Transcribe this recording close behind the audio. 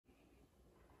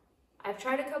I've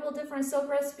tried a couple different soap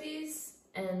recipes,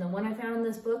 and the one I found in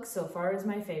this book so far is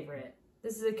my favorite.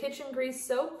 This is a kitchen grease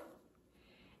soap.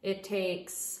 It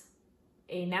takes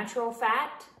a natural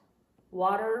fat,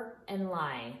 water, and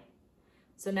lye.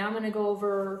 So now I'm gonna go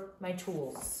over my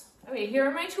tools. Okay, here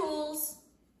are my tools.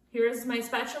 Here's my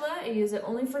spatula. I use it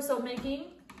only for soap making.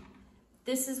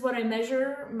 This is what I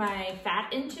measure my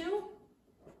fat into.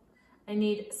 I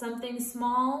need something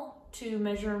small to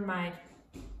measure my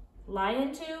lye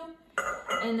into,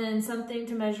 and then something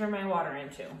to measure my water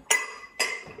into.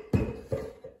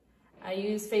 I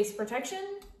use face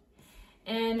protection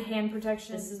and hand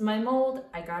protection. This is my mold.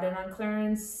 I got it on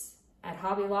clearance at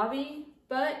Hobby Lobby,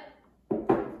 but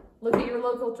look at your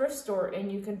local thrift store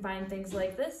and you can find things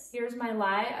like this. Here's my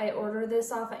lye. I ordered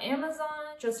this off of Amazon.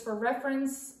 Just for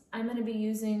reference, I'm gonna be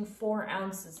using 4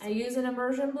 ounces. I use an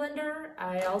immersion blender.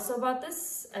 I also bought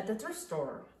this at the thrift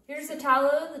store. Here's the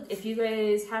tallow. If you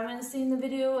guys haven't seen the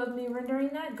video of me rendering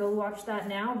that, go watch that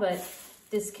now. But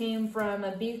this came from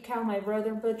a beef cow my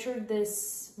brother butchered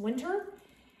this winter.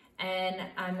 And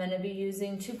I'm gonna be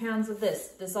using 2 pounds of this.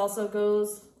 This also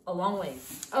goes a long way.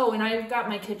 Oh, and I've got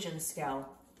my kitchen scale.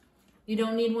 You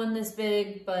don't need one this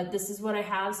big, but this is what I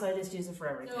have, so I just use it for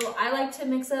everything. So I like to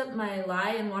mix up my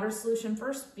lye and water solution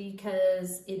first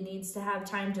because it needs to have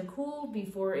time to cool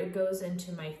before it goes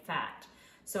into my fat.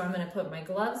 So I'm gonna put my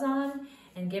gloves on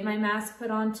and get my mask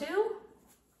put on too.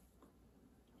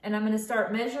 And I'm gonna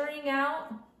start measuring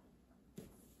out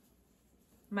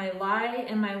my lye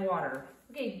and my water.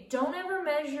 Okay, don't ever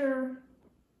measure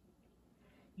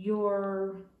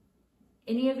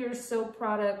any of your soap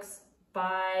products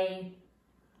by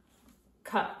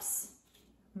cups.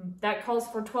 That calls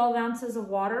for 12 ounces of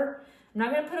water. I'm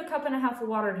not gonna put a cup and a half of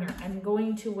water in here. I'm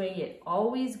going to weigh it.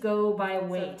 Always go by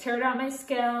weight. So tear out my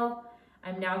scale.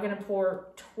 I'm now gonna pour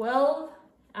 12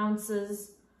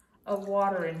 ounces of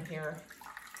water in here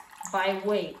by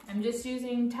weight. I'm just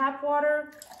using tap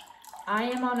water. I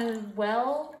am on a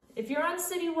well. If you're on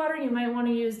city water, you might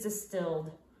wanna use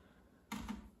distilled.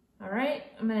 All right,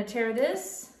 I'm gonna tear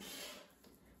this.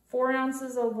 4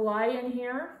 ounces of lye in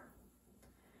here.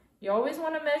 You always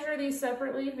want to measure these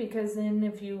separately because then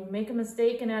if you make a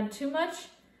mistake and add too much,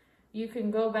 you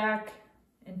can go back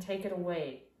and take it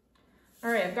away.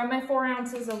 All right, I've got my 4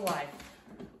 ounces of lye.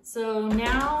 So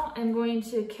now I'm going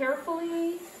to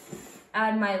carefully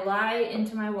add my lye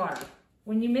into my water.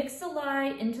 When you mix the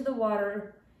lye into the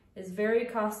water, it's very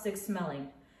caustic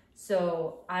smelling.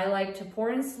 So I like to pour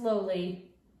in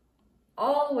slowly.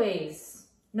 Always.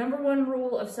 Number 1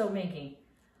 rule of soap making,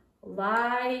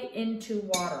 lye into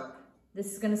water.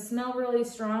 This is gonna smell really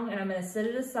strong and I'm gonna set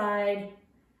it aside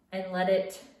and let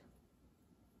it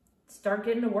start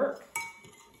getting to work.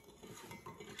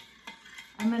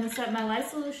 I'm gonna set my lye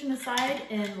solution aside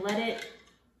and let it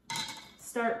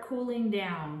start cooling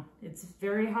down. It's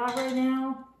very hot right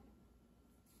now.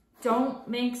 Don't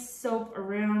make soap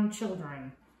around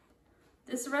children.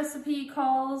 This recipe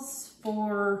calls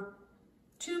for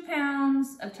 2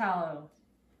 pounds of tallow.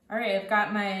 All right, I've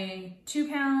got my 2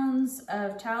 pounds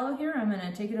of tallow here. I'm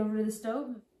gonna take it over to the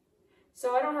stove.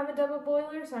 So I don't have a double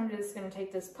boiler, so I'm just gonna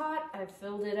take this pot. I've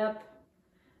filled it up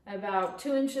about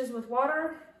 2 inches with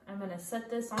water. I'm gonna set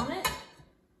this on it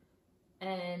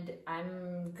and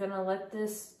I'm gonna let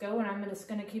this go and I'm just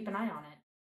gonna keep an eye on it.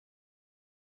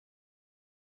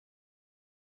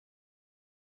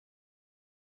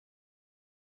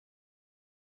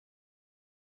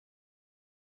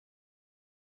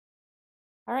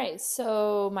 All right,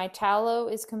 so my tallow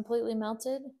is completely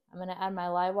melted. I'm gonna add my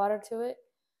lye water to it.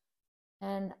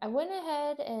 And I went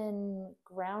ahead and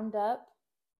ground up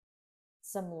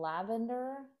some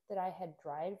lavender that I had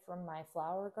dried from my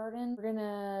flower garden.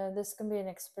 This is gonna be an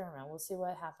experiment. We'll see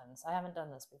what happens. I haven't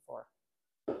done this before.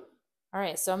 All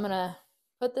right, so I'm gonna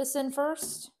put this in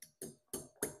first,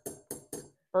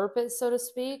 burp it, so to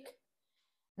speak.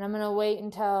 And I'm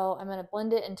gonna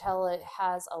blend it until it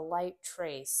has a light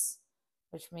trace,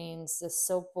 which means the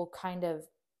soap will kind of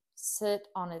sit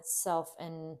on itself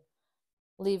and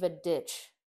leave a ditch.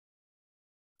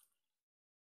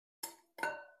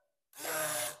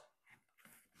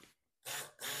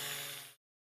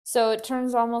 So it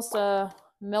turns almost a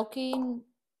milky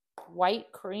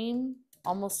white cream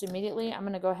almost immediately. I'm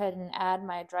gonna go ahead and add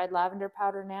my dried lavender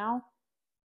powder now.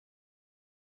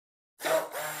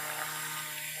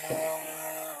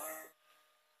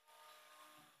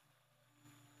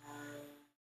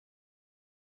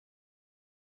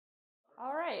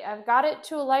 All right, I've got it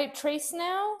to a light trace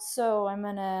now, so I'm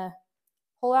gonna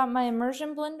pull out my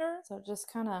immersion blender. So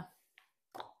just kind of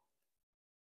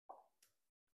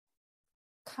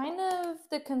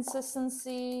the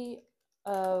consistency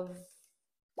of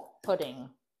pudding.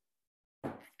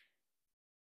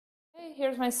 Okay,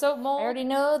 here's my soap mold. I already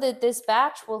know that this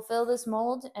batch will fill this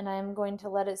mold, and I'm going to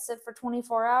let it sit for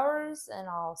 24 hours and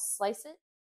I'll slice it.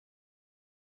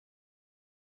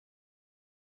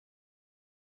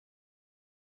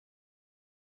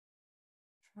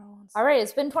 All right,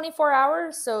 it's been 24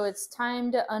 hours, so it's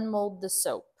time to unmold the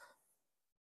soap.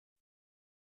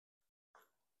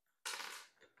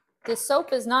 This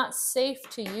soap is not safe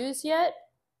to use yet.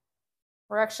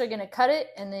 We're actually going to cut it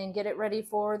and then get it ready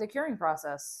for the curing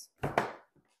process.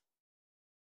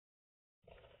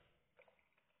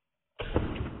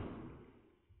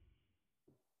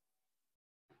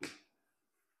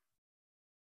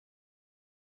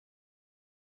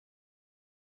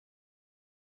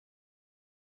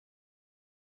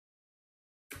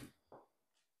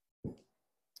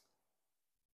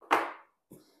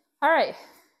 All right,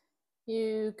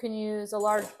 you can use a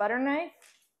large butter knife,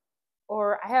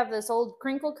 or I have this old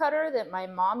crinkle cutter that my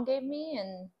mom gave me,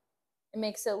 and it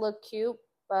makes it look cute,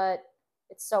 but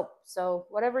it's soap. So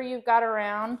whatever you've got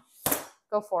around,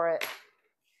 go for it.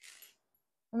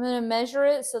 I'm going to measure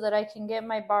it so that I can get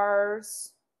my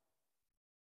bars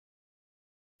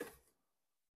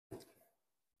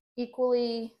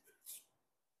equally.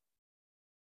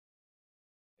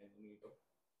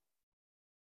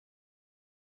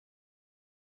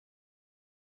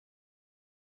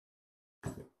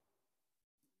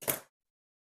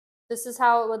 This is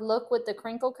how it would look with the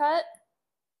crinkle cut.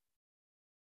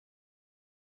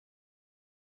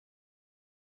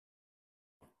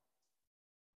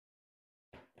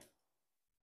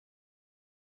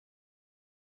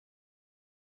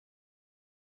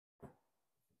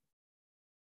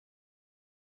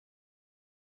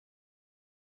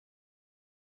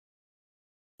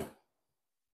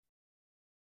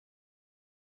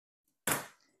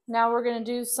 Now we're going to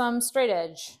do some straight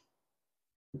edge.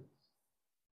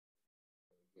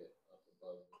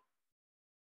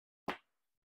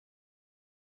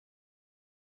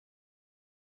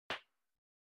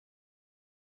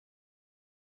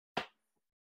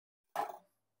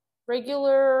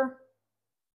 Regular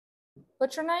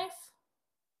butcher knife,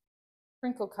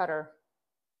 crinkle cutter.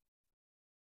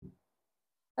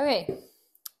 Okay,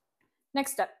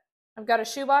 next step. I've got a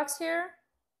shoebox here.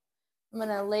 I'm going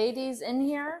to lay these in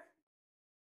here.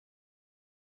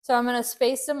 So I'm going to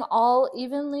space them all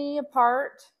evenly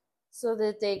apart so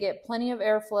that they get plenty of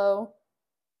airflow.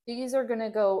 These are going to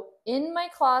go in my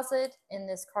closet in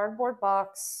this cardboard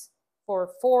box for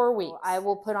 4 weeks. I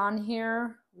will put on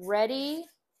here ready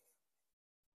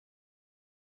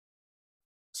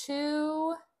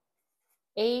to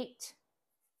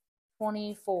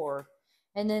 8/24.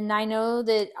 And then I know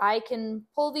that I can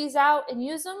pull these out and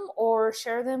use them or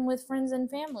share them with friends and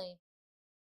family.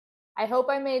 I hope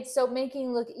I made soap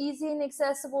making look easy and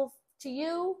accessible to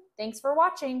you. Thanks for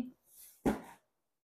watching.